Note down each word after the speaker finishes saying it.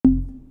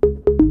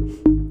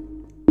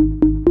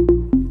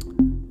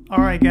All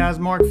right, guys,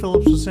 Mark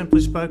Phillips with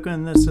Simply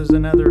Spoken. This is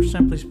another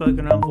Simply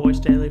Spoken on Voice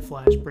Daily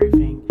Flash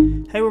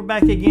Briefing. Hey, we're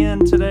back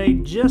again today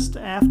just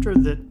after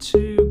the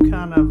two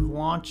kind of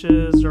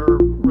launches or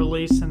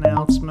release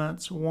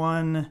announcements.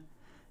 One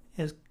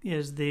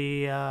is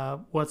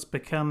the what's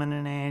becoming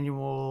an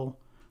annual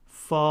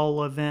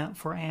fall event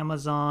for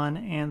Amazon,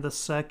 and the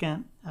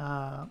second,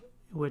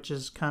 which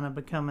is kind of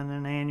becoming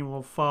an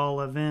annual fall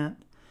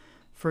event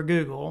for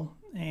Google.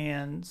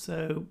 And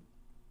so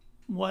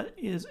what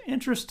is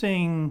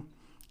interesting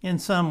in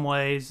some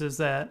ways is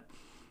that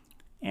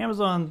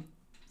Amazon,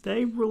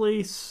 they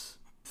release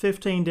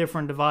 15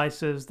 different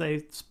devices.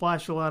 They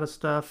splash a lot of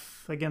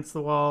stuff against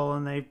the wall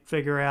and they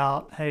figure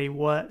out, hey,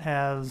 what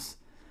has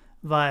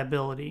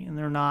viability? And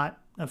they're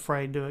not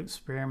afraid to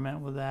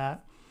experiment with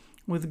that.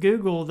 With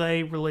Google,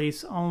 they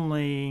release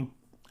only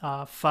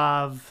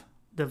 5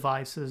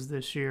 devices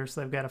this year.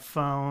 So they've got a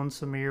phone,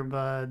 some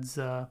earbuds,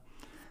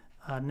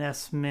 a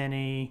Nest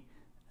Mini,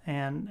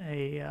 and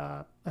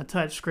a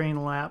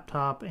touchscreen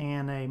laptop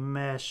and a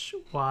mesh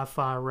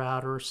Wi-Fi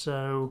router.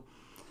 So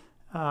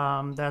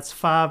that's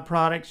 5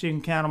 products. You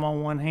can count them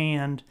on one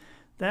hand.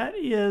 That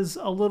is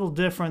a little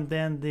different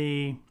than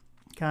the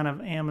kind of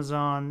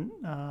Amazon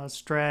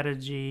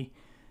strategy.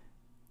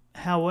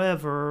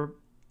 However,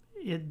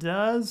 it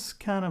does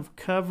kind of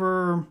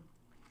cover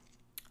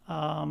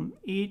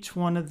each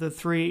one of the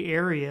 3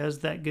 areas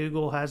that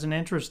Google has an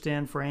interest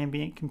in for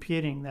ambient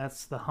computing.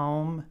 That's the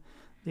home,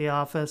 the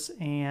office,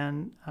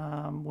 and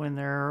when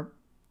they're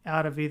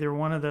out of either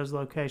one of those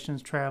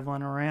locations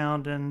traveling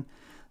around. And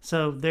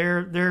so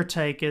their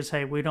take is,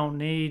 hey, we don't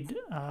need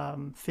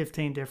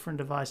 15 different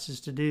devices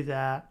to do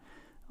that.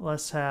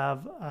 Let's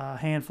have a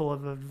handful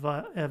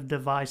of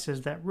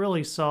devices that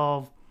really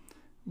solve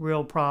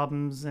real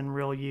problems and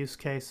real use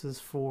cases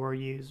for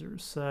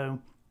users. So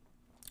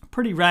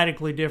pretty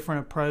radically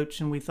different approach,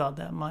 and we thought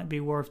that might be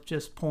worth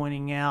just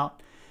pointing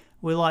out.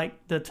 We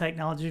like the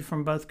technology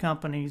from both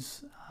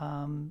companies.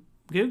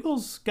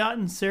 Google's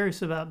gotten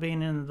serious about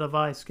being in the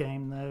device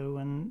game, though,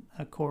 and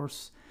of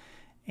course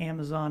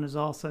Amazon is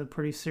also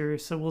pretty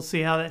serious, so we'll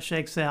see how that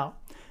shakes out.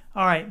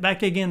 All right,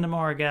 back again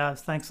tomorrow,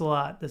 guys. Thanks a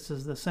lot. This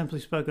is the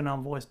Simply Spoken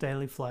on Voice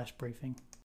Daily Flash Briefing.